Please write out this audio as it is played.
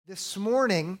This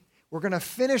morning, we're going to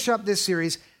finish up this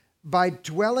series by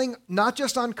dwelling not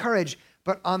just on courage,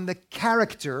 but on the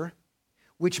character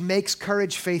which makes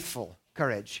courage faithful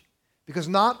courage. Because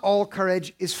not all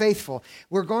courage is faithful.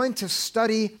 We're going to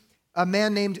study a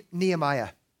man named Nehemiah.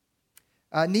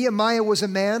 Nehemiah was a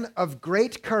man of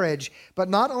great courage, but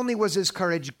not only was his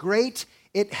courage great,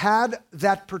 it had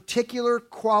that particular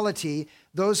quality,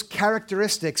 those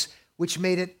characteristics which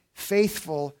made it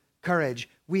faithful courage.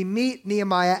 We meet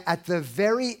Nehemiah at the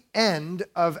very end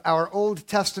of our Old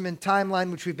Testament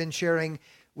timeline, which we've been sharing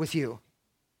with you.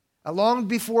 Long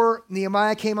before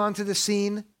Nehemiah came onto the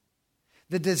scene,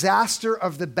 the disaster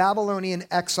of the Babylonian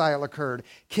exile occurred.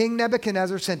 King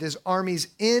Nebuchadnezzar sent his armies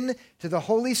in to the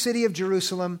holy city of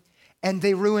Jerusalem, and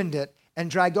they ruined it and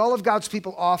dragged all of God's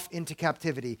people off into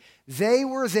captivity. They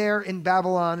were there in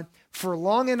Babylon for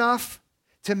long enough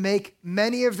to make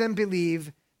many of them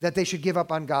believe that they should give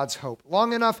up on God's hope.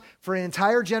 Long enough for an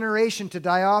entire generation to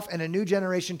die off and a new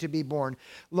generation to be born.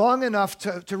 Long enough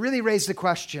to really raise the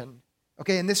question,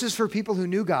 okay, and this is for people who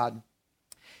knew God,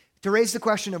 to raise the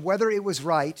question of whether it was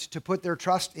right to put their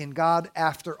trust in God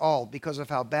after all because of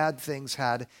how bad things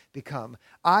had become.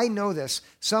 I know this.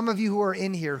 Some of you who are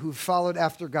in here who've followed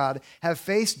after God have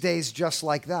faced days just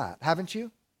like that, haven't you?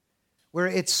 Where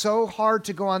it's so hard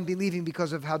to go on believing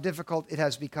because of how difficult it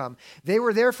has become. They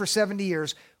were there for 70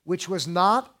 years, which was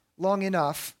not long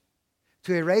enough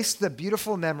to erase the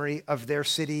beautiful memory of their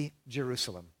city,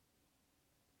 Jerusalem.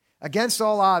 Against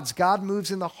all odds, God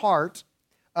moves in the heart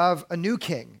of a new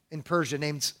king in Persia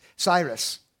named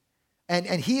Cyrus. And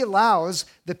he allows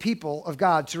the people of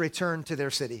God to return to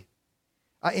their city.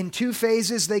 In two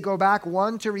phases, they go back,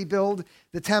 one to rebuild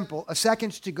the temple, a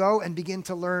second to go and begin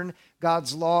to learn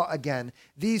God's law again.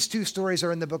 These two stories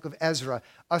are in the book of Ezra.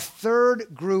 A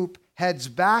third group heads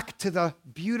back to the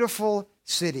beautiful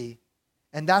city,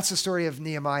 and that's the story of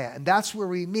Nehemiah. And that's where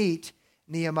we meet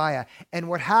Nehemiah. And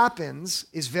what happens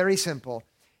is very simple.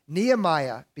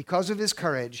 Nehemiah, because of his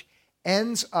courage,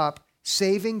 ends up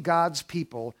saving God's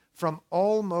people from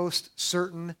almost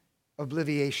certain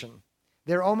obliviation.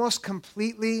 They're almost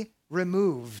completely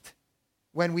removed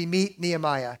when we meet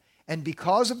Nehemiah. And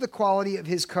because of the quality of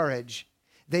his courage,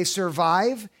 they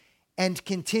survive and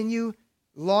continue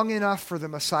long enough for the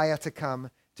Messiah to come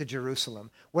to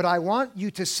Jerusalem. What I want you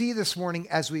to see this morning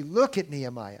as we look at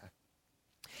Nehemiah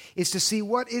is to see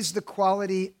what is the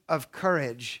quality of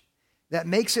courage that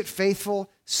makes it faithful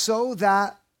so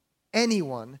that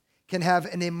anyone can have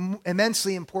an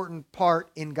immensely important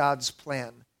part in God's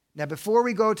plan. Now, before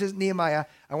we go to Nehemiah,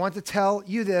 I want to tell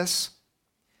you this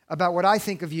about what I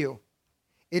think of you.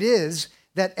 It is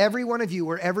that every one of you,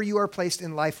 wherever you are placed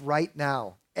in life right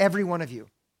now, every one of you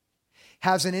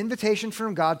has an invitation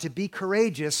from God to be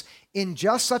courageous in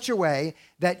just such a way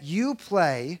that you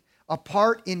play a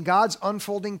part in God's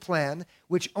unfolding plan,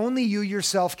 which only you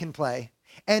yourself can play,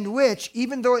 and which,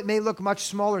 even though it may look much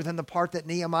smaller than the part that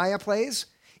Nehemiah plays,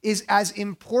 is as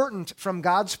important from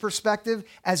God's perspective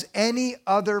as any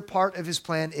other part of his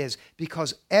plan is,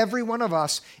 because every one of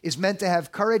us is meant to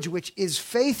have courage which is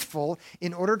faithful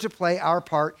in order to play our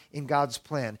part in God's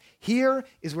plan. Here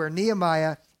is where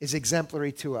Nehemiah is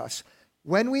exemplary to us.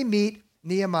 When we meet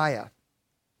Nehemiah,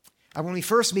 and when we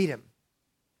first meet him,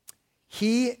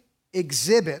 he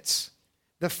exhibits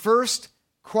the first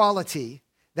quality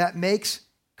that makes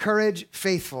courage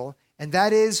faithful, and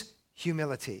that is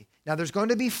humility. Now, there's going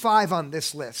to be 5 on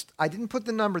this list. I didn't put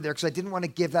the number there because I didn't want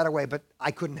to give that away, but I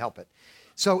couldn't help it.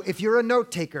 So if you're a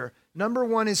note taker, number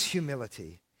 1 is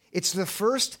humility. It's the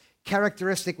first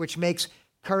characteristic which makes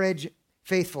courage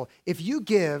faithful. If you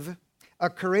give a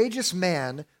courageous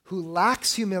man who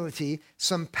lacks humility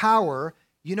some power,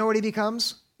 you know what he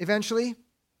becomes eventually?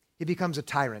 He becomes a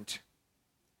tyrant.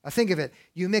 Now think of it.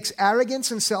 You mix arrogance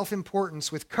and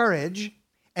self-importance with courage,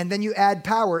 and then you add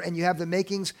power and you have the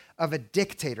makings of a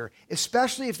dictator,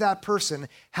 especially if that person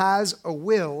has a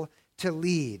will to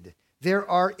lead. There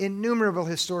are innumerable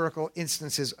historical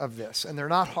instances of this, and they're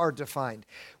not hard to find.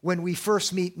 When we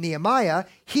first meet Nehemiah,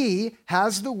 he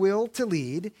has the will to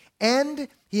lead, and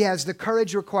he has the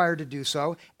courage required to do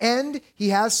so, and he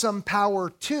has some power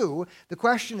too. The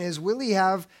question is, will he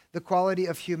have the quality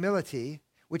of humility,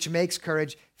 which makes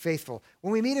courage faithful?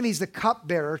 When we meet him, he's the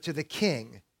cupbearer to the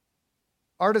king,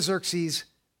 Artaxerxes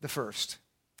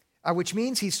I, which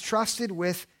means he's trusted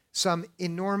with some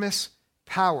enormous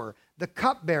power. The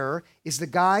cupbearer is the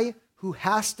guy who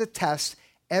has to test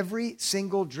every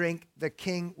single drink the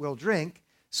king will drink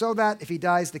so that if he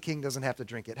dies, the king doesn't have to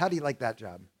drink it. How do you like that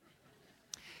job?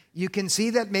 You can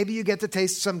see that maybe you get to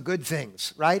taste some good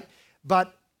things, right?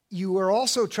 But you are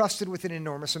also trusted with an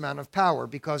enormous amount of power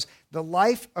because the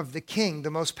life of the king, the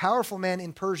most powerful man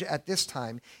in Persia at this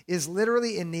time, is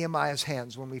literally in Nehemiah's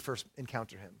hands when we first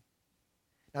encounter him.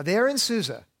 Now, they're in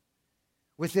Susa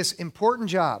with this important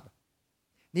job.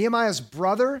 Nehemiah's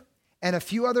brother and a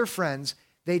few other friends,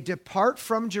 they depart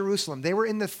from Jerusalem. They were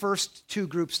in the first two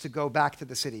groups to go back to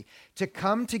the city, to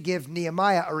come to give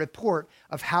Nehemiah a report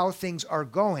of how things are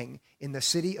going in the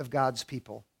city of God's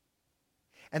people.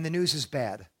 And the news is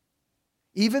bad.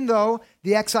 Even though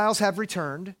the exiles have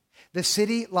returned, the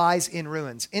city lies in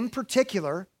ruins. In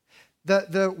particular,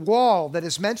 the wall that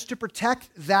is meant to protect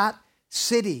that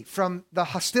city from the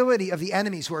hostility of the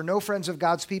enemies who are no friends of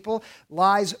God's people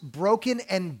lies broken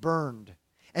and burned.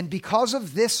 And because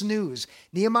of this news,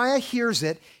 Nehemiah hears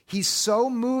it. He's so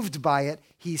moved by it,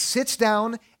 he sits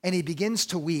down and he begins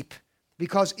to weep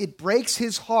because it breaks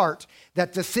his heart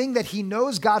that the thing that he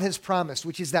knows God has promised,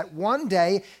 which is that one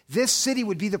day this city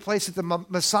would be the place that the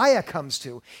Messiah comes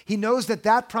to. He knows that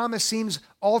that promise seems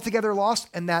altogether lost,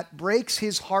 and that breaks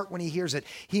his heart when he hears it.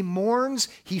 He mourns,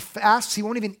 he fasts, he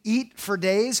won't even eat for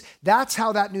days. That's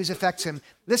how that news affects him.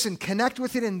 Listen, connect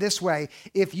with it in this way.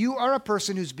 If you are a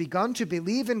person who's begun to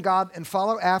believe in God and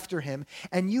follow after him,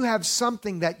 and you have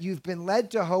something that you've been led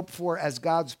to hope for as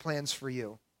God's plans for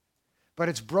you, but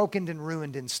it's broken and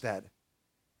ruined instead.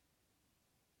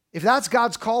 If that's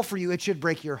God's call for you, it should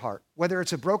break your heart. Whether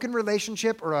it's a broken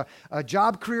relationship or a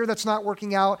job career that's not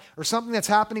working out or something that's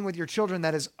happening with your children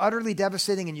that is utterly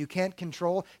devastating and you can't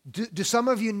control. Do some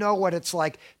of you know what it's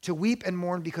like to weep and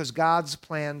mourn because God's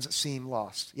plans seem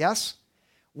lost? Yes?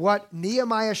 What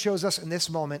Nehemiah shows us in this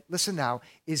moment, listen now,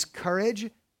 is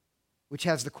courage which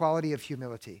has the quality of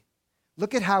humility.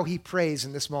 Look at how he prays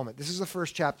in this moment. This is the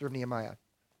first chapter of Nehemiah.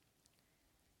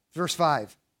 Verse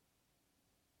 5.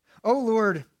 O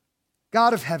Lord,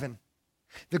 God of heaven,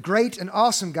 the great and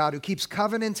awesome God who keeps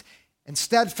covenant and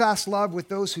steadfast love with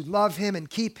those who love him and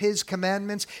keep his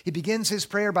commandments. He begins his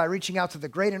prayer by reaching out to the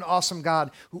great and awesome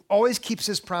God who always keeps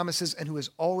his promises and who is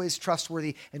always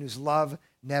trustworthy and whose love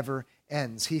never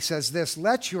ends. He says this,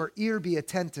 let your ear be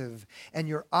attentive and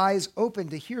your eyes open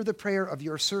to hear the prayer of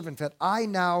your servant that I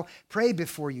now pray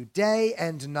before you day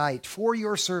and night for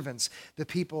your servants, the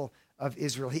people of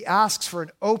Israel. He asks for an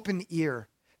open ear.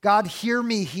 God, hear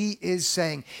me, he is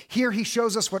saying. Here he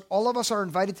shows us what all of us are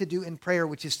invited to do in prayer,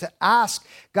 which is to ask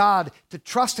God to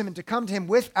trust him and to come to him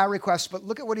with our requests. But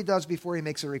look at what he does before he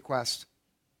makes a request.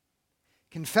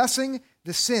 Confessing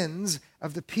the sins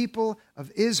of the people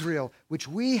of Israel, which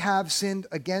we have sinned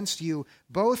against you,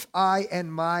 both I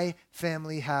and my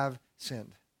family have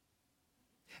sinned.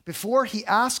 Before he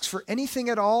asks for anything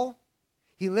at all,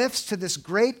 he lifts to this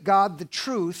great God the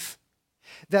truth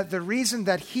that the reason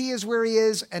that he is where he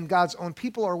is and God's own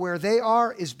people are where they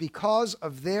are is because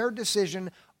of their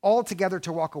decision altogether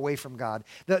to walk away from God.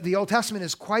 The Old Testament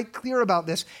is quite clear about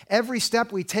this. Every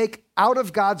step we take out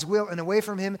of God's will and away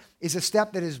from him is a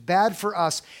step that is bad for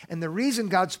us. And the reason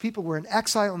God's people were in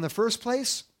exile in the first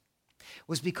place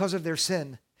was because of their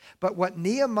sin. But what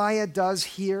Nehemiah does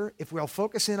here, if we'll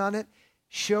focus in on it,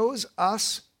 shows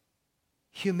us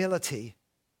humility,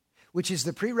 which is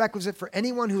the prerequisite for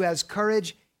anyone who has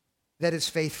courage that is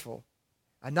faithful.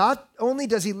 And not only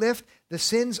does he lift the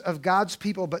sins of God's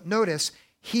people, but notice,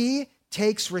 he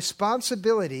takes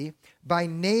responsibility by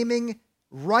naming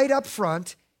right up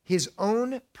front his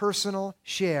own personal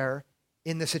share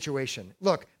in the situation.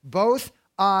 Look, both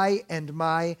I and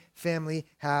my family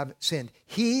have sinned.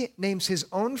 He names his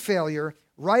own failure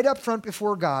right up front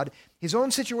before God. His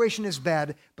own situation is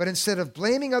bad, but instead of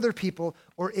blaming other people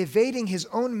or evading his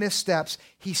own missteps,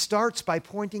 he starts by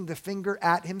pointing the finger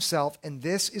at himself, and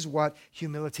this is what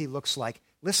humility looks like.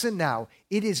 Listen now,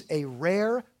 it is a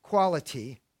rare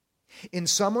quality in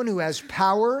someone who has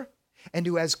power and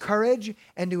who has courage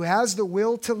and who has the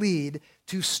will to lead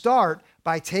to start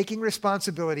by taking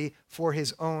responsibility for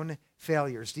his own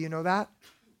failures. Do you know that?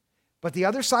 But the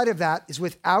other side of that is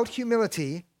without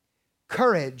humility,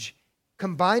 courage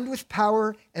combined with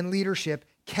power and leadership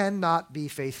cannot be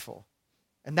faithful.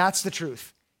 And that's the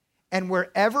truth. And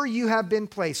wherever you have been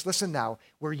placed, listen now,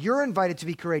 where you're invited to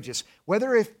be courageous,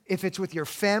 whether if it's with your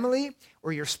family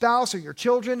or your spouse or your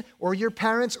children or your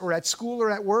parents or at school or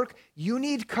at work, you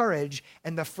need courage.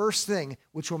 And the first thing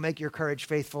which will make your courage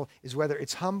faithful is whether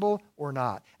it's humble or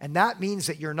not. And that means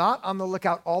that you're not on the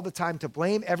lookout all the time to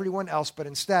blame everyone else, but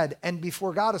instead, and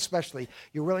before God especially,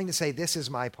 you're willing to say, this is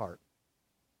my part.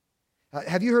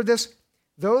 Have you heard this?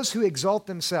 Those who exalt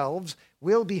themselves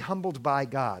will be humbled by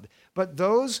God, but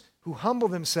those who humble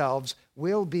themselves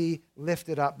will be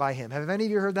lifted up by him. Have any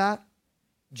of you heard that?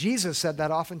 Jesus said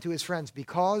that often to his friends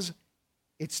because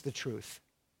it's the truth.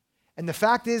 And the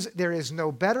fact is, there is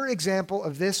no better example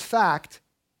of this fact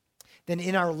than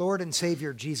in our Lord and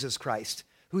Savior, Jesus Christ,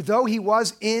 who though he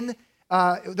was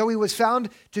found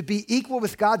to be equal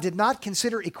with God, did not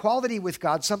consider equality with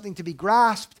God something to be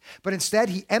grasped, but instead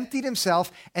he emptied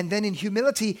himself, and then in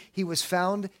humility he was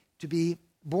found to be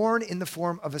born in the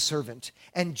form of a servant.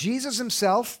 And Jesus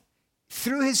himself,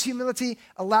 through his humility,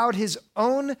 allowed his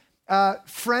own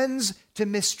friends to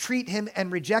mistreat him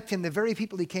and reject him, the very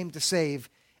people he came to save.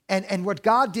 And what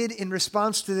God did in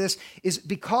response to this is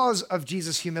because of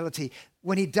Jesus' humility.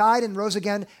 When he died and rose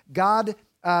again, God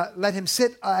let him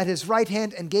sit at his right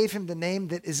hand and gave him the name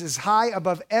that is as high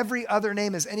above every other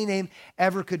name as any name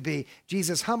ever could be.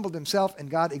 Jesus humbled himself and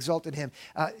God exalted him.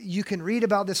 You can read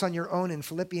about this on your own in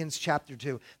Philippians chapter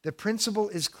 2. The principle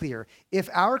is clear. If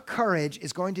our courage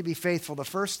is going to be faithful, the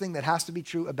first thing that has to be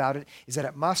true about it is that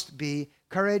it must be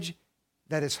courage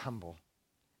that is humble.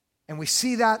 And we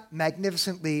see that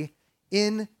magnificently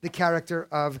in the character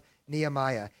of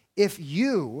Nehemiah. If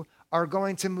you are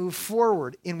going to move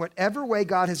forward in whatever way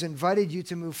God has invited you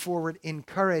to move forward in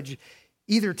courage,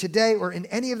 either today or in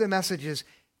any of the messages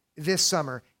this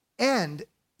summer, and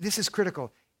this is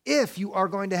critical, if you are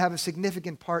going to have a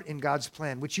significant part in God's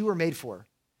plan, which you were made for,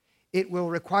 it will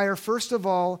require, first of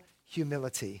all,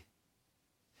 humility.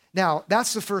 Now,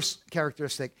 that's the first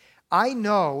characteristic. I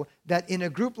know that in a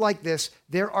group like this,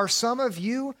 there are some of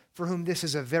you for whom this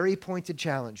is a very pointed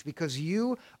challenge because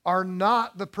you are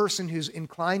not the person who's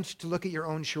inclined to look at your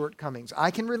own shortcomings.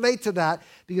 I can relate to that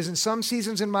because in some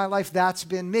seasons in my life, that's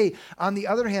been me. On the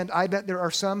other hand, I bet there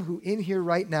are some who in here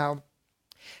right now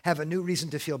have a new reason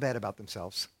to feel bad about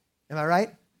themselves. Am I right?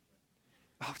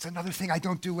 Oh, it's another thing I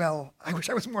don't do well. I wish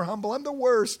I was more humble. I'm the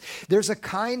worst. There's a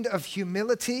kind of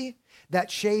humility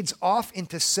that shades off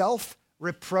into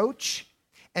self-reproach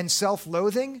and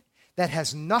self-loathing that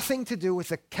has nothing to do with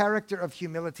the character of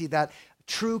humility that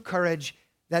true courage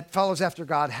that follows after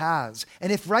God has.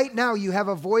 And if right now you have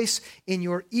a voice in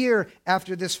your ear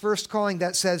after this first calling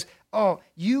that says, oh,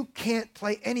 you can't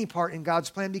play any part in God's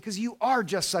plan because you are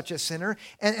just such a sinner,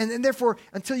 and therefore,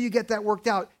 until you get that worked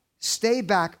out, stay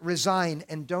back, resign,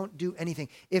 and don't do anything.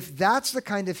 If that's the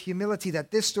kind of humility that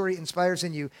this story inspires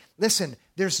in you, listen,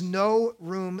 there's no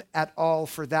room at all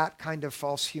for that kind of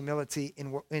false humility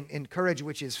in courage,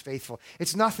 which is faithful.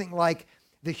 It's nothing like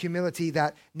the humility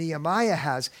that Nehemiah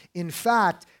has. In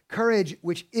fact, courage,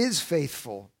 which is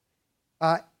faithful,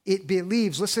 it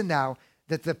believes, listen now,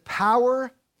 that the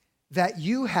power that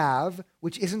you have,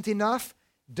 which isn't enough,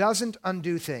 doesn't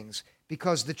undo things.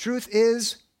 Because the truth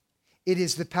is, it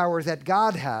is the power that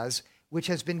God has, which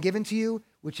has been given to you,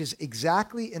 which is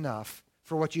exactly enough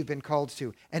for what you've been called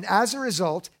to. And as a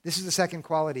result, this is the second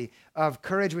quality of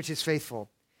courage, which is faithful.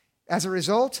 As a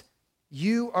result,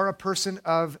 you are a person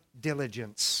of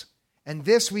diligence. And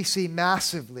this we see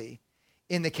massively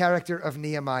in the character of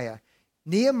Nehemiah.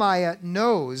 Nehemiah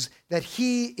knows that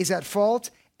he is at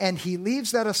fault, and he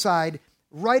leaves that aside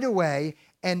right away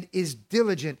and is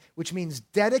diligent, which means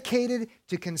dedicated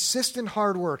to consistent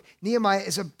hard work. Nehemiah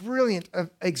is a brilliant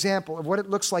example of what it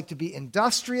looks like to be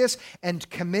industrious and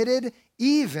committed,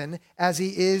 even as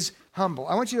he is humble.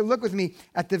 I want you to look with me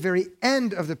at the very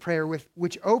end of the prayer,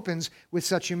 which opens with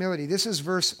such humility. This is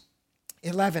verse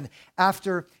 11.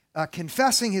 After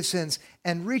confessing his sins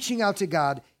and reaching out to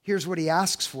God, here's what he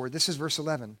asks for. This is verse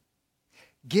 11.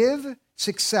 Give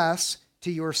success to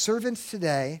your servant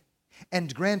today,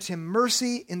 and grant him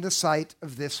mercy in the sight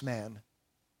of this man.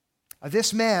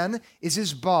 This man is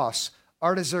his boss,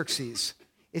 Artaxerxes.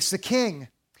 It's the king.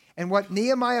 And what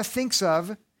Nehemiah thinks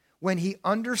of when he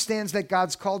understands that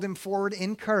God's called him forward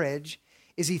in courage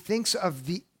is he thinks of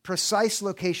the precise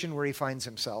location where he finds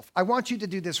himself. I want you to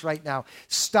do this right now.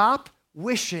 Stop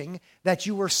wishing that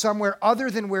you were somewhere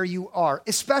other than where you are,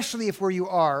 especially if where you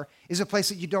are is a place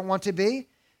that you don't want to be.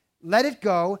 Let it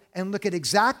go and look at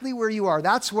exactly where you are.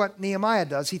 That's what Nehemiah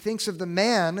does. He thinks of the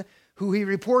man who he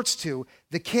reports to,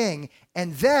 the king.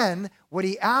 And then what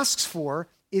he asks for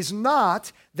is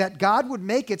not that God would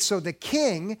make it so the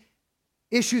king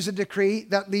issues a decree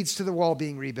that leads to the wall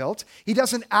being rebuilt. He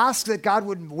doesn't ask that God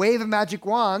would wave a magic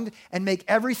wand and make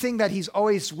everything that he's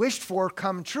always wished for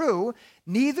come true.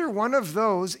 Neither one of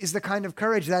those is the kind of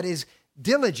courage that is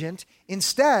diligent.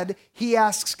 Instead, he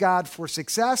asks God for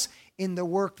success in the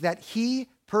work that he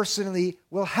personally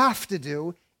will have to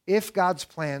do if God's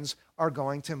plans are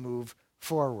going to move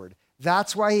forward.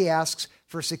 That's why he asks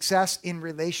for success in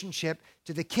relationship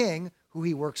to the king who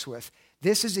he works with.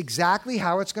 This is exactly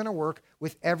how it's going to work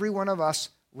with every one of us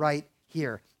right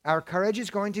here. Our courage is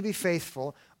going to be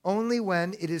faithful only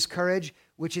when it is courage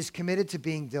which is committed to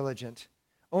being diligent.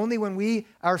 only when we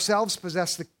ourselves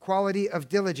possess the quality of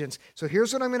diligence. So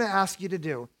here's what I'm going to ask you to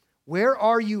do. Where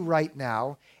are you right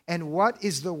now? And what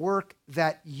is the work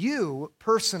that you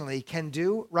personally can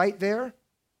do right there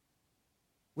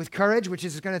with courage, which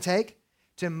is going to take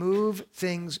to move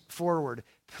things forward?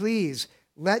 Please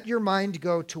let your mind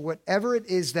go to whatever it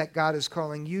is that God is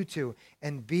calling you to,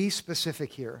 and be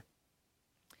specific here.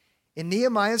 In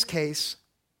Nehemiah's case,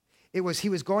 he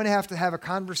was going to have a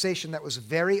conversation that was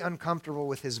very uncomfortable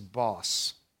with his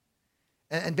boss,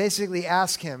 and basically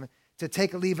ask him to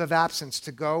take a leave of absence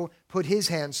to go put his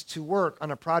hands to work on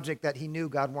a project that he knew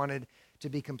God wanted to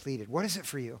be completed. What is it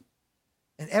for you?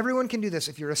 And everyone can do this.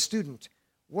 If you're a student,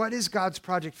 what is God's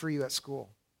project for you at school?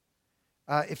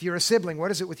 If you're a sibling, what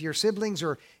is it with your siblings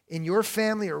or in your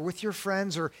family or with your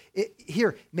friends? Or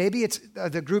here, maybe it's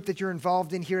the group that you're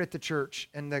involved in here at the church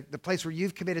and the place where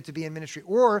you've committed to be in ministry,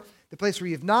 or the place where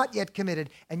you've not yet committed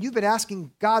and you've been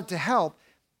asking God to help.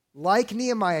 Like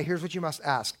Nehemiah, here's what you must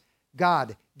ask.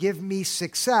 God, give me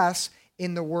success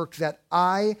in the work that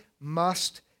I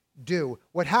must do.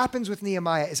 What happens with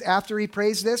Nehemiah is after he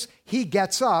prays this, he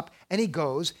gets up and he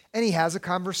goes and he has a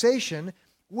conversation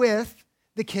with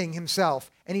the king himself.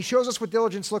 And he shows us what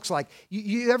diligence looks like.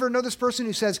 You ever know this person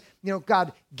who says,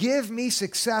 God, give me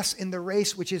success in the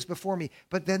race which is before me,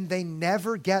 but then they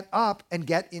never get up and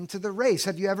get into the race?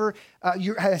 Have you ever,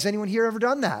 has anyone here ever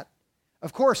done that?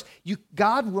 Of course,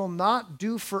 God will not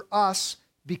do for us,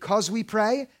 because we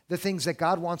pray, the things that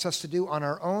God wants us to do on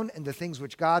our own and the things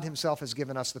which God himself has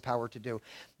given us the power to do.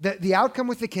 The outcome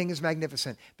with the king is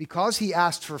magnificent. Because he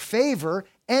asked for favor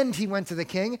and he went to the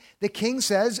king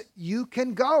says, you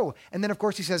can go. And then, of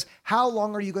course, he says, how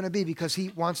long are you going to be? Because he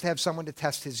wants to have someone to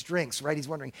test his drinks, right? He's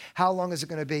wondering, how long is it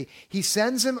going to be? He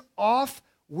sends him off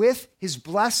with his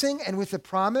blessing and with the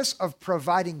promise of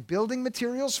providing building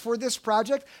materials for this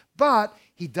project, but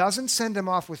he doesn't send him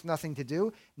off with nothing to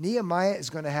do. Nehemiah is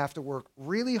going to have to work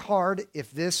really hard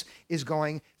if this is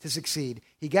going to succeed.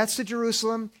 He gets to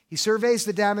Jerusalem. He surveys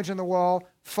the damage on the wall,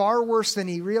 far worse than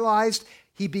he realized.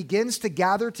 He begins to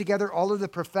gather together all of the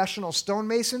professional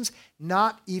stonemasons,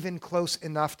 not even close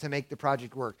enough to make the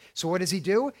project work. So what does he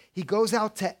do? He goes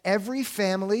out to every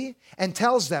family and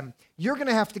tells them, you're going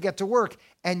to have to get to work,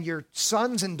 and your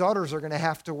sons and daughters are going to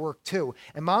have to work too.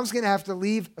 And mom's going to have to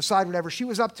leave aside whatever she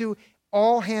was up to.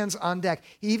 All hands on deck.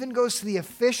 He even goes to the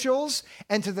officials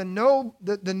and to the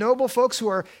noble folks who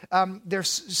are they're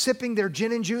sipping their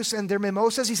gin and juice and their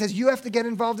mimosas. He says, you have to get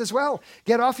involved as well.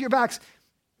 Get off your backs.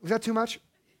 Was that too much?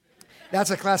 That's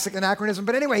a classic anachronism.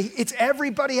 But anyway, it's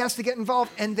everybody has to get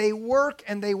involved, and they work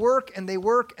and they work and they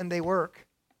work and they work.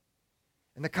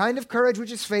 And the kind of courage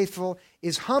which is faithful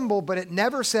is humble, but it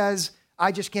never says,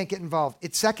 I just can't get involved.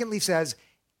 It secondly says,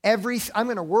 I'm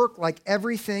going to work like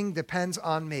everything depends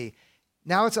on me.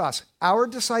 Now it's us. Our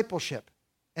discipleship,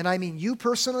 and I mean you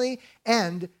personally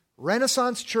and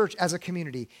Renaissance Church as a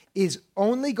community, is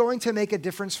only going to make a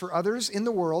difference for others in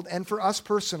the world and for us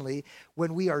personally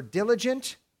when we are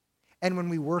diligent and when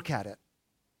we work at it.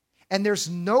 And there's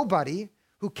nobody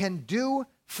who can do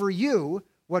for you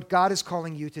what God is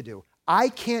calling you to do. I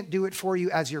can't do it for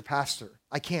you as your pastor.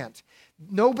 I can't.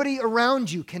 Nobody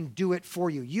around you can do it for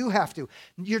you. You have to.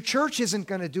 Your church isn't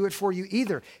going to do it for you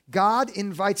either. God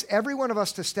invites every one of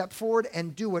us to step forward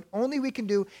and do what only we can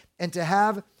do, and to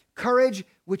have courage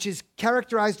which is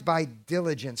characterized by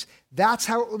diligence. That's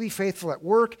how it will be faithful at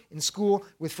work, in school,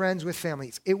 with friends, with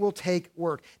families. It will take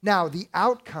work. Now, the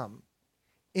outcome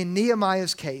in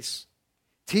Nehemiah's case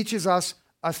teaches us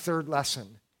a third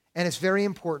lesson, and it's very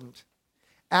important.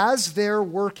 As they're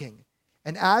working,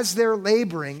 and as they're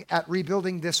laboring at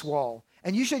rebuilding this wall,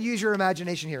 and you should use your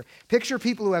imagination here. Picture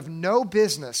people who have no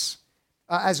business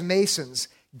as masons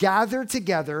gathered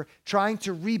together trying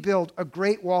to rebuild a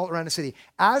great wall around a city.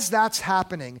 As that's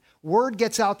happening, word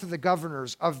gets out to the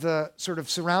governors of the sort of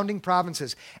surrounding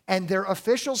provinces, and their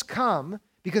officials come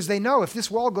because they know if this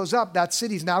wall goes up, that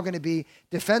city's now going to be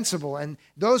defensible. And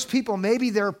those people, maybe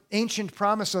their ancient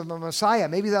promise of a Messiah,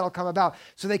 maybe that'll come about.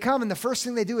 So they come, and the first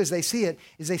thing they do as they see it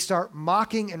is they start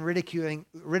mocking and ridiculing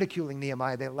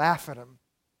Nehemiah. They laugh at him.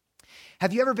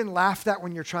 Have you ever been laughed at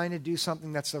when you're trying to do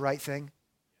something that's the right thing?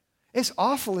 It's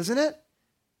awful, isn't it?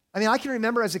 I mean, I can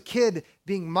remember as a kid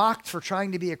being mocked for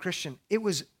trying to be a Christian. It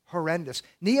was horrendous.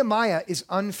 Nehemiah is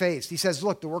unfazed. He says,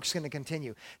 look, the work's going to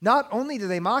continue. Not only do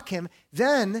they mock him,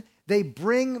 then they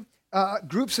bring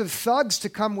groups of thugs to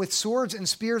come with swords and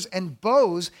spears and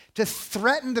bows to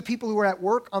threaten the people who are at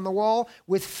work on the wall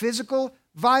with physical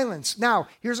violence. Now,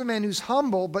 here's a man who's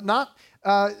humble, but not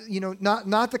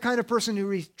the kind of person who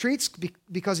retreats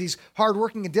because he's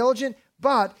hardworking and diligent,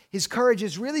 but his courage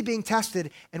is really being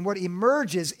tested. And what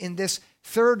emerges in this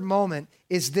third moment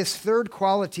is this third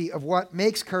quality of what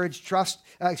makes courage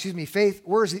faith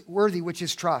worthy, which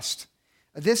is trust.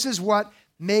 This is what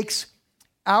makes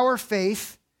our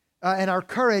faith and our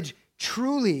courage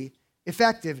truly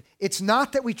effective. It's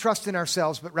not that we trust in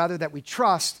ourselves, but rather that we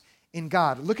trust in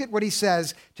God. Look at what he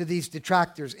says to these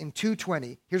detractors in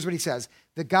 2:20. Here's what he says.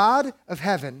 The God of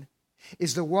heaven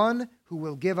is the one who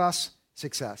will give us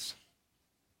success.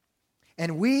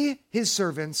 And we, his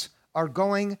servants, are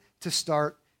going to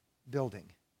start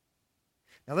building.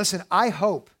 Now listen, I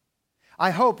hope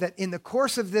that in the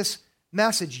course of this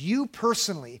message, you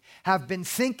personally have been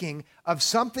thinking of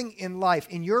something in life,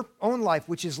 in your own life,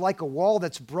 which is like a wall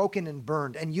that's broken and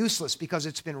burned and useless because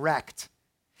it's been wrecked.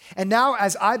 And now,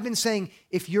 as I've been saying,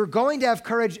 if you're going to have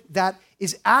courage that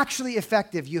is actually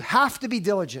effective, you have to be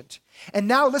diligent. And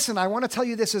now, listen, I want to tell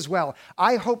you this as well.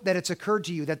 I hope that it's occurred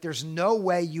to you that there's no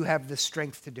way you have the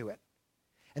strength to do it.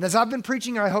 And as I've been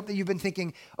preaching, I hope that you've been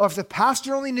thinking, oh, if the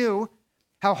pastor only knew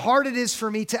how hard it is for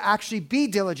me to actually be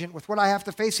diligent with what I have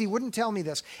to face, he wouldn't tell me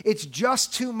this. It's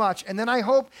just too much. And then I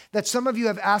hope that some of you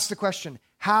have asked the question,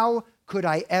 how could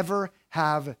I ever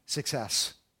have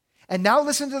success? And now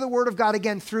listen to the word of God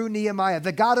again through Nehemiah.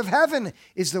 The God of heaven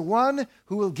is the one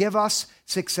who will give us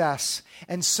success.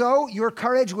 And so your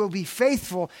courage will be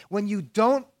faithful when you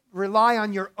don't rely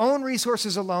on your own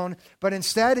resources alone, but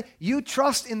instead you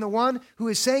trust in the one who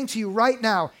is saying to you right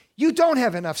now, you don't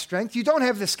have enough strength, you don't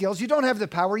have the skills, you don't have the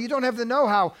power, you don't have the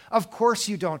know-how. Of course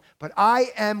you don't, but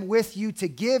I am with you to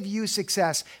give you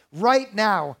success. Right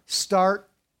now, start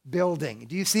building.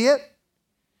 Do you see it?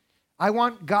 I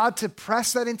want God to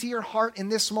press that into your heart in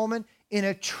this moment in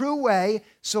a true way.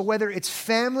 So whether it's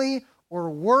family or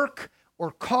work or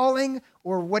calling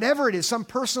or whatever it is, some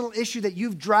personal issue that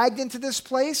you've dragged into this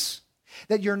place,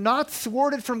 that you're not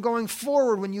thwarted from going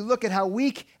forward when you look at how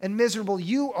weak and miserable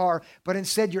you are, but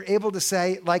instead you're able to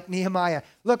say, like Nehemiah,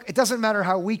 look, it doesn't matter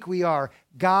how weak we are.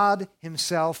 God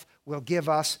himself will give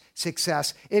us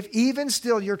success. If even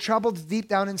still you're troubled deep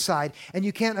down inside and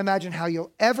you can't imagine how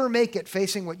you'll ever make it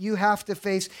facing what you have to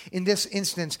face in this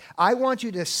instance, I want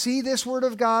you to see this word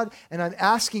of God, and I'm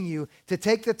asking you to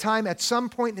take the time at some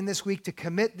point in this week to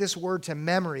commit this word to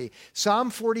memory.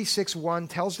 Psalm 46:1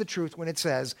 tells the truth when it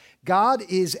says, God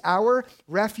is our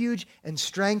refuge and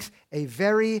strength, a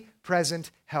very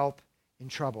present help in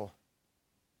trouble.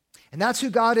 And that's who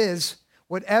God is.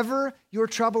 Whatever your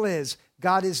trouble is,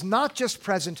 God is not just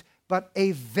present, but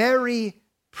a very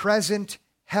present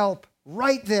help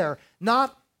right there.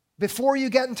 Not before you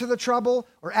get into the trouble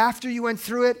or after you went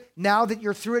through it. Now that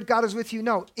you're through it, God is with you.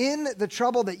 No, in the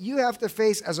trouble that you have to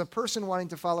face as a person wanting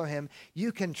to follow him,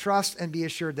 you can trust and be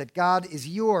assured that God is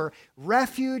your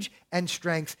refuge and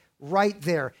strength right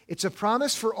there. It's a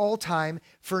promise for all time.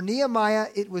 For Nehemiah,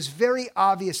 it was very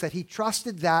obvious that he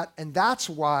trusted that, and that's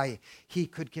why he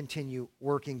could continue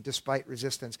working despite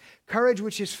resistance. Courage,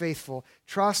 which is faithful,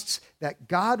 trusts that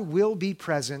God will be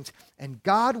present and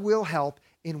God will help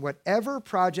in whatever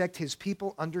project his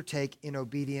people undertake in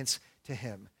obedience to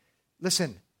him.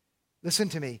 Listen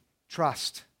to me.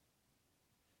 Trust.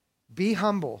 Be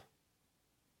humble.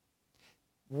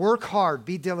 Work hard.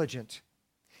 Be diligent.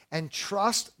 And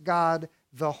trust God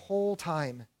the whole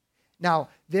time. Now,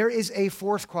 there is a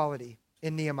fourth quality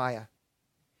in Nehemiah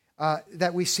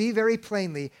that we see very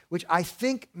plainly, which I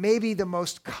think may be the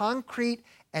most concrete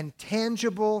and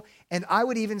tangible, and I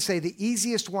would even say the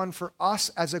easiest one for us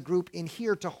as a group in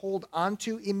here to hold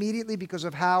onto immediately because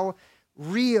of how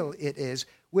real it is,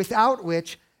 without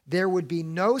which there would be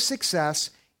no success,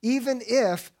 even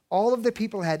if all of the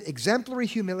people had exemplary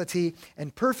humility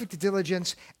and perfect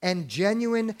diligence and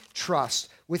genuine trust.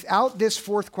 Without this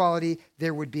fourth quality,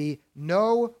 there would be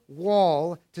no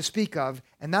wall to speak of,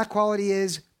 and that quality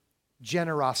is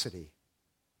generosity.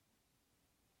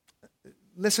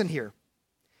 Listen here.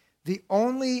 The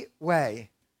only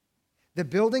way the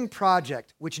building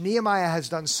project, which Nehemiah has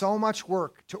done so much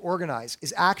work to organize,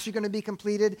 is actually going to be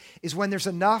completed is when there's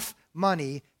enough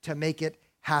money to make it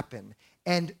happen.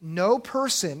 And no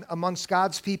person amongst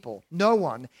God's people, no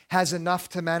one has enough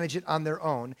to manage it on their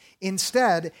own.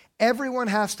 Instead, everyone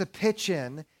has to pitch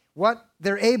in what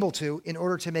they're able to in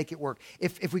order to make it work.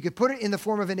 If we could put it in the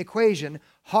form of an equation,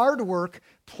 hard work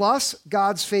plus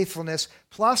God's faithfulness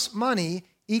plus money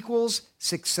equals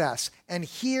success. And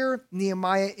here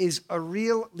Nehemiah is a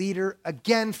real leader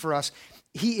again for us.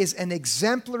 He is an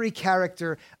exemplary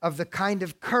character of the kind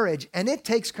of courage, and it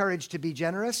takes courage to be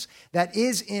generous, that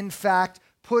is in fact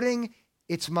putting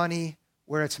its money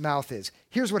where its mouth is.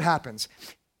 Here's what happens.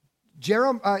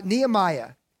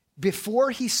 Nehemiah before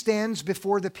he stands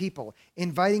before the people,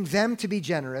 inviting them to be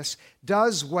generous,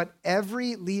 does what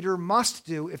every leader must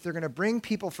do if they're going to bring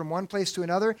people from one place to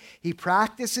another. He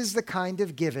practices the kind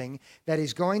of giving that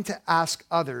he's going to ask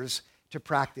others to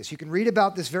practice. You can read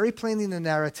about this very plainly in the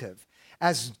narrative.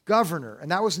 As governor,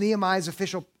 and that was Nehemiah's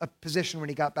official position when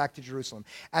he got back to Jerusalem.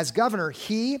 As governor,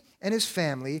 he and his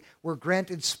family were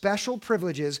granted special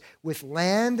privileges with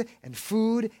land and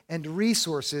food and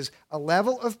resources, a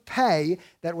level of pay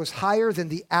that was higher than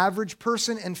the average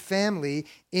person and family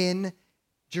in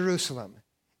Jerusalem.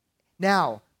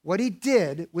 Now, what he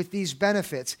did with these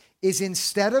benefits is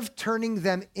instead of turning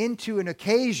them into an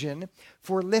occasion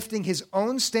for lifting his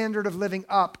own standard of living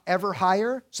up ever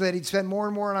higher so that he'd spend more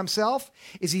and more on himself,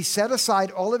 is he set aside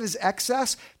all of his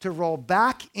excess to roll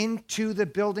back into the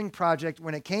building project.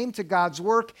 When it came to God's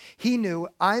work, he knew,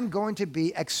 I'm going to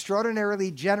be extraordinarily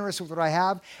generous with what I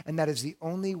have, and that is the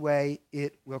only way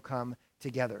it will come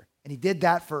together. And he did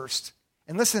that first.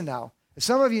 And listen now,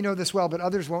 some of you know this well, but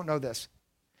others won't know this.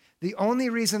 The only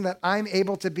reason that I'm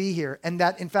able to be here, and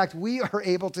that, in fact, we are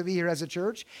able to be here as a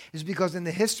church, is because in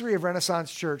the history of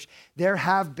Renaissance Church, there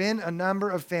have been a number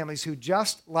of families who,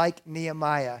 just like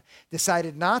Nehemiah,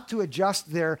 decided not to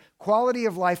adjust their quality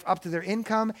of life up to their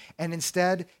income and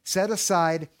instead set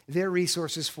aside their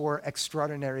resources for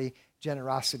extraordinary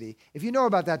generosity. If you know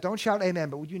about that, don't shout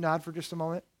amen, but would you nod for just a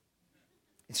moment?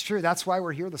 It's true. That's why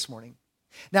we're here this morning.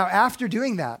 Now, after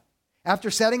doing that,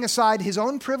 after setting aside his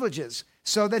own privileges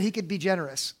so that he could be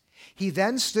generous, he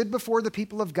then stood before the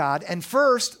people of God and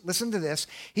first, listen to this,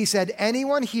 he said,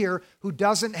 anyone here who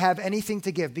doesn't have anything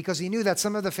to give, because he knew that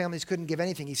some of the families couldn't give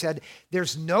anything, he said,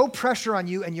 there's no pressure on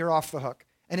you and you're off the hook.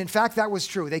 And in fact, that was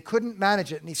true. They couldn't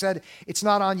manage it. And he said, it's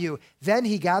not on you. Then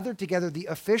he gathered together the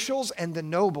officials and the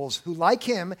nobles who, like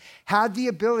him, had the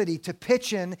ability to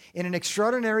pitch in an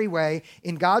extraordinary way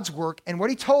in God's work. And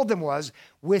what he told them was,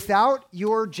 without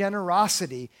your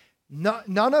generosity,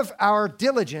 none of our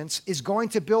diligence is going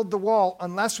to build the wall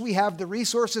unless we have the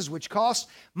resources, which cost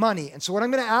money. And so what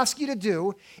I'm going to ask you to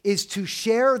do is to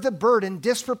share the burden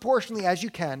disproportionately as you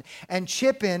can and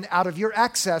chip in out of your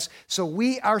excess so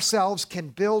we ourselves can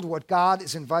build what God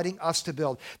is inviting us to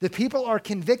build. The people are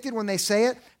convicted when they say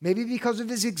it, maybe because of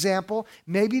his example,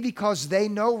 maybe because they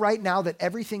know right now that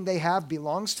everything they have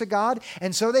belongs to God.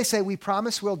 And so they say, we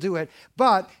promise we'll do it.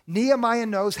 But Nehemiah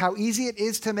knows how easy it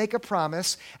is to make a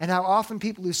promise and how often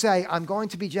people who say, I'm going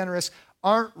to be generous,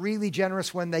 aren't really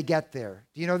generous when they get there.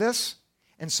 Do you know this?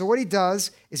 And so what he does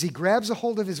is he grabs a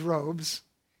hold of his robes,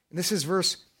 and this is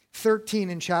verse 13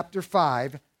 in chapter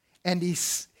 5, and he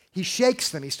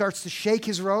shakes them. He starts to shake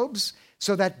his robes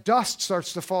so that dust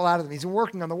starts to fall out of them. He's been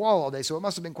working on the wall all day, so it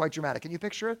must have been quite dramatic. Can you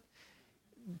picture it?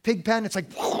 Pig pen, it's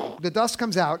like the dust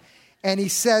comes out, and he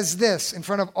says this in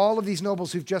front of all of these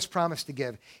nobles who've just promised to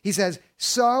give. He says,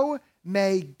 so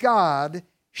may God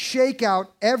shake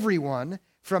out everyone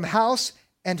from house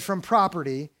and from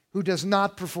property who does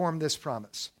not perform this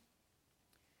promise.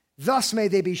 Thus may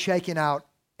they be shaken out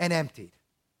and emptied.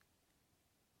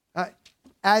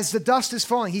 As the dust is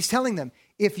falling, he's telling them,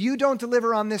 if you don't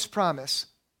deliver on this promise,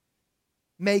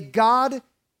 may God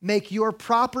make your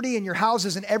property and your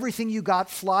houses and everything you got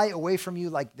fly away from you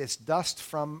like this dust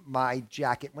from my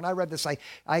jacket. When I read this,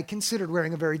 I considered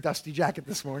wearing a very dusty jacket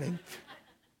this morning.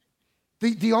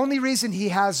 The only reason he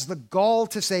has the gall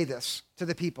to say this to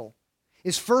the people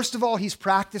is, first of all, he's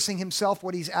practicing himself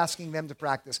what he's asking them to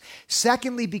practice.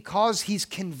 Secondly, because he's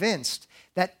convinced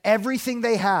that everything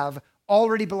they have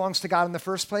already belongs to God in the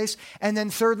first place. And then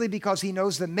thirdly, because he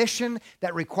knows the mission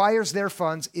that requires their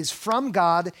funds is from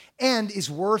God and is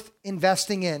worth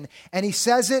investing in. And he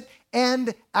says it,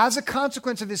 and as a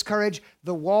consequence of his courage,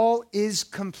 the wall is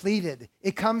completed.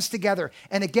 It comes together.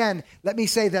 And again, let me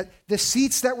say that the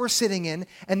seats that we're sitting in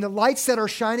and the lights that are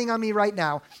shining on me right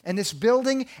now and this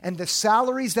building and the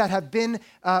salaries that have been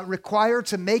required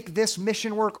to make this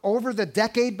mission work over the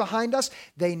decade behind us,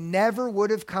 they never would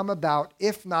have come about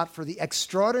if not for the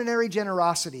extraordinary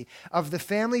generosity of the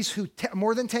families who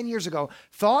more than 10 years ago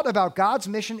thought about God's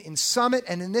mission in Summit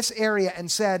and in this area and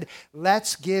said,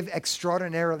 let's give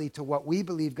extraordinarily to what we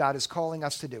believe God is calling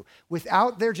us to do.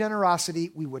 Without their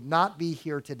generosity, we would not be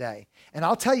here today. And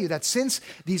I'll tell you that since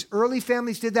these early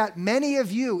families did that, many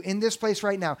of you in this place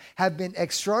right now have been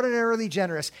extraordinarily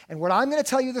generous. And what I'm going to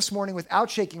tell you this morning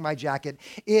without shaking my jacket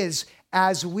is,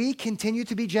 as we continue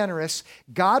to be generous,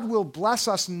 God will bless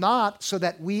us not so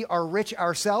that we are rich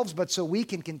ourselves, but so we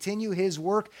can continue his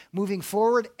work moving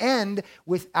forward. And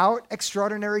without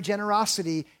extraordinary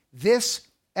generosity, this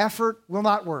effort will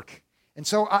not work. And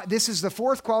so this is the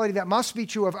fourth quality that must be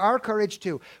true of our courage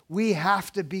too. We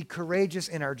have to be courageous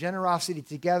in our generosity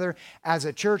together as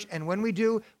a church. And when we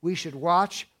do, we should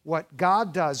watch what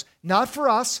God does, not for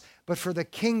us, but for the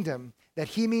kingdom that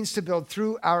he means to build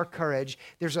through our courage.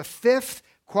 There's a fifth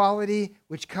quality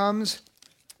which comes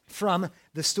from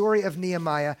the story of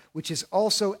Nehemiah, which is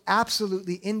also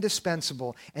absolutely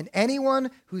indispensable. And anyone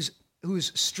who's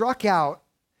struck out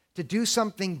to do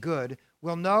something good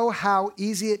will know how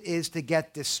easy it is to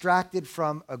get distracted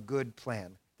from a good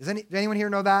plan. Does anyone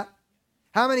here know that?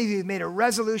 How many of you have made a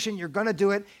resolution, you're going to do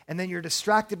it, and then you're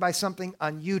distracted by something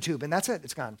on YouTube, and that's it,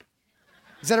 it's gone?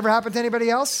 Has that ever happened to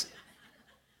anybody else?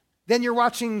 Then you're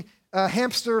watching a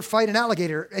hamster fight an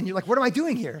alligator, and you're like, what am I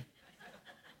doing here?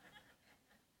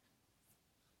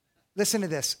 Listen to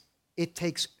this. It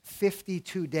takes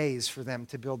 52 days for them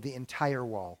to build the entire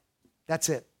wall. That's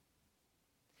it.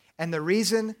 And the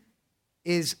reason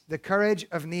is the courage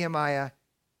of Nehemiah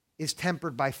is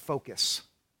tempered by focus.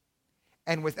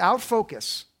 And without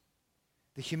focus,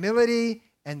 the humility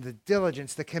and the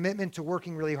diligence, the commitment to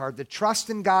working really hard, the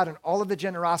trust in God and all of the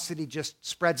generosity just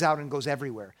spreads out and goes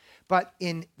everywhere. But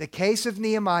in the case of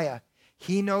Nehemiah,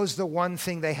 he knows the one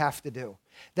thing they have to do.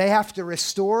 They have to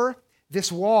restore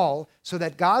this wall so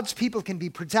that God's people can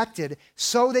be protected,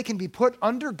 so they can be put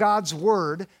under God's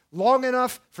word long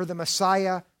enough for the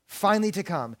Messiah finally to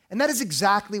come. And that is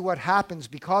exactly what happens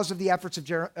because of the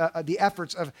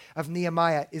efforts of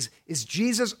Nehemiah is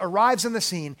Jesus arrives on the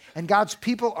scene and God's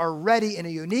people are ready in a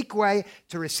unique way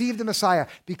to receive the Messiah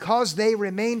because they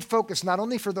remained focused not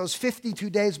only for those 52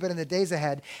 days but in the days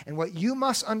ahead. And what you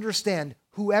must understand,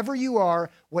 whoever you are,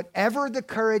 whatever the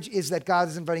courage is that God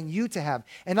is inviting you to have,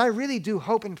 and I really do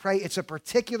hope and pray it's a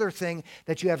particular thing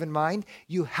that you have in mind,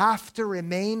 you have to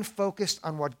remain focused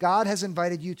on what God has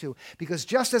invited you to. Because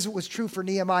just as it was true for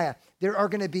Nehemiah, there are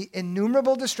going to be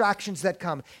innumerable distractions that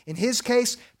come. In his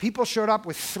case, people showed up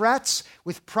with threats,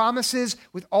 with promises,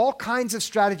 with all kinds of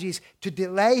strategies to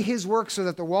delay his work so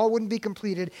that the wall wouldn't be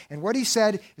completed. And what he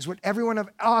said is what every one of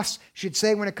us should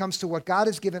say when it comes to what God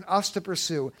has given us to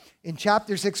pursue. In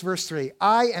chapter 6, verse 3,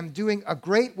 I am doing a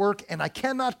great work and I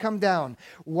cannot come down.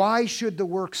 Why should the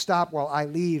work stop while I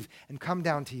leave and come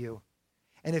down to you?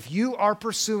 And if you are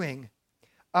pursuing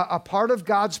a part of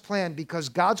God's plan because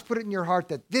God's put it in your heart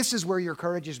that this is where your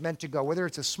courage is meant to go, whether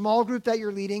it's a small group that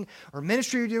you're leading or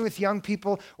ministry you're doing with young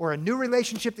people or a new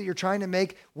relationship that you're trying to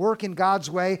make work in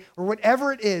God's way or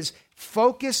whatever it is,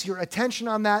 focus your attention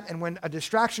on that. And when a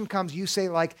distraction comes, you say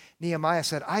like Nehemiah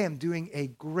said, I am doing a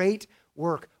great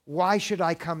work. Why should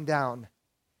I come down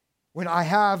when I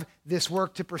have this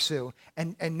work to pursue?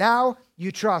 And now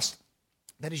you trust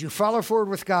that as you follow forward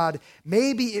with God,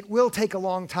 maybe it will take a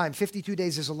long time. 52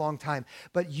 days is a long time.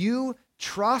 But you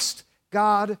trust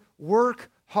God,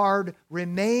 work hard,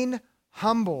 remain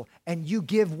humble, and you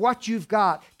give what you've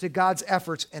got to God's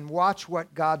efforts and watch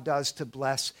what God does to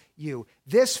bless you.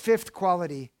 This fifth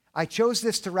quality, I chose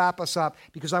this to wrap us up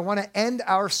because I want to end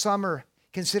our summer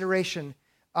consideration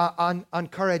on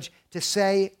courage to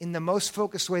say in the most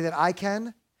focused way that I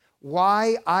can,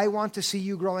 why I want to see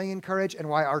you growing in courage and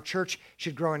why our church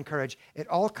should grow in courage. It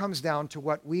all comes down to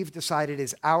what we've decided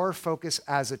is our focus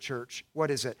as a church. What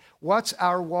is it? What's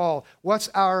our wall? What's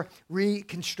our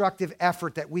reconstructive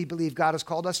effort that we believe God has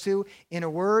called us to? In a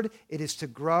word, it is to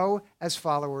grow as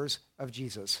followers of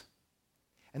Jesus.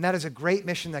 And that is a great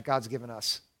mission that God's given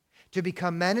us. To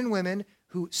become men and women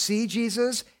who see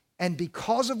Jesus, and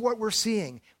because of what we're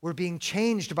seeing, we're being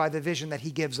changed by the vision that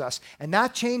he gives us. And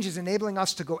that change is enabling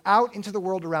us to go out into the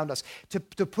world around us. To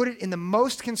put it in the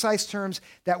most concise terms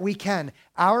that we can,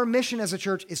 our mission as a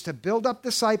church is to build up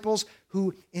disciples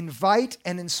who invite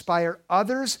and inspire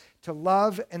others to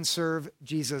love and serve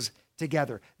Jesus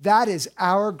together. That is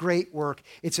our great work.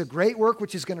 It's a great work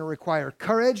which is going to require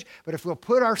courage, but if we'll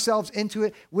put ourselves into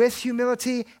it with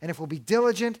humility, and if we'll be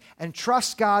diligent and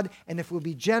trust God, and if we'll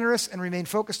be generous and remain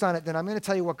focused on it, then I'm going to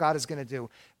tell you what God is going to do.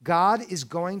 God is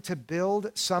going to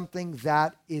build something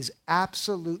that is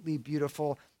absolutely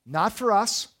beautiful, not for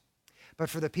us,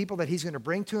 but for the people that he's going to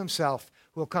bring to himself,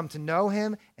 who will come to know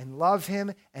him and love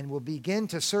him and will begin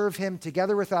to serve him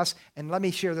together with us. And let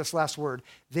me share this last word.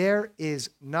 There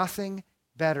is nothing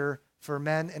better for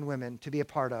men and women to be a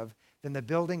part of than the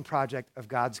building project of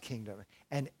God's kingdom.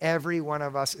 And every one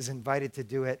of us is invited to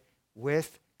do it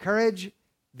with courage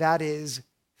that is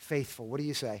faithful. What do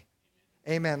you say?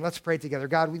 Amen. Let's pray together.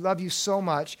 God, we love you so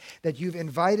much that you've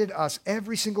invited us,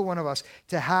 every single one of us,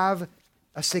 to have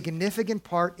a significant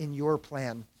part in your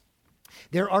plan.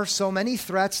 There are so many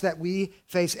threats that we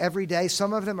face every day.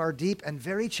 Some of them are deep and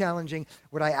very challenging.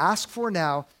 What I ask for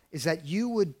now is that you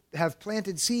would have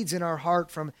planted seeds in our heart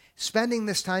from spending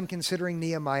this time considering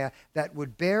Nehemiah that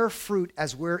would bear fruit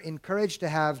as we're encouraged to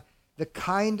have the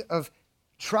kind of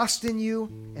trust in you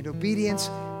and obedience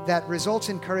that results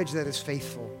in courage that is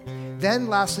faithful. Then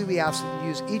lastly, we ask that you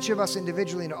use each of us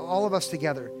individually and all of us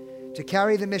together to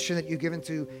carry the mission that you've given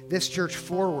to this church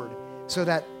forward so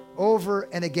that over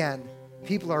and again,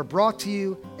 people are brought to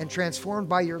you and transformed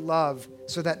by your love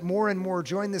so that more and more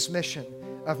join this mission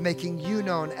of making you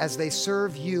known as they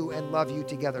serve you and love you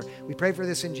together. We pray for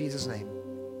this in Jesus' name.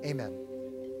 Amen.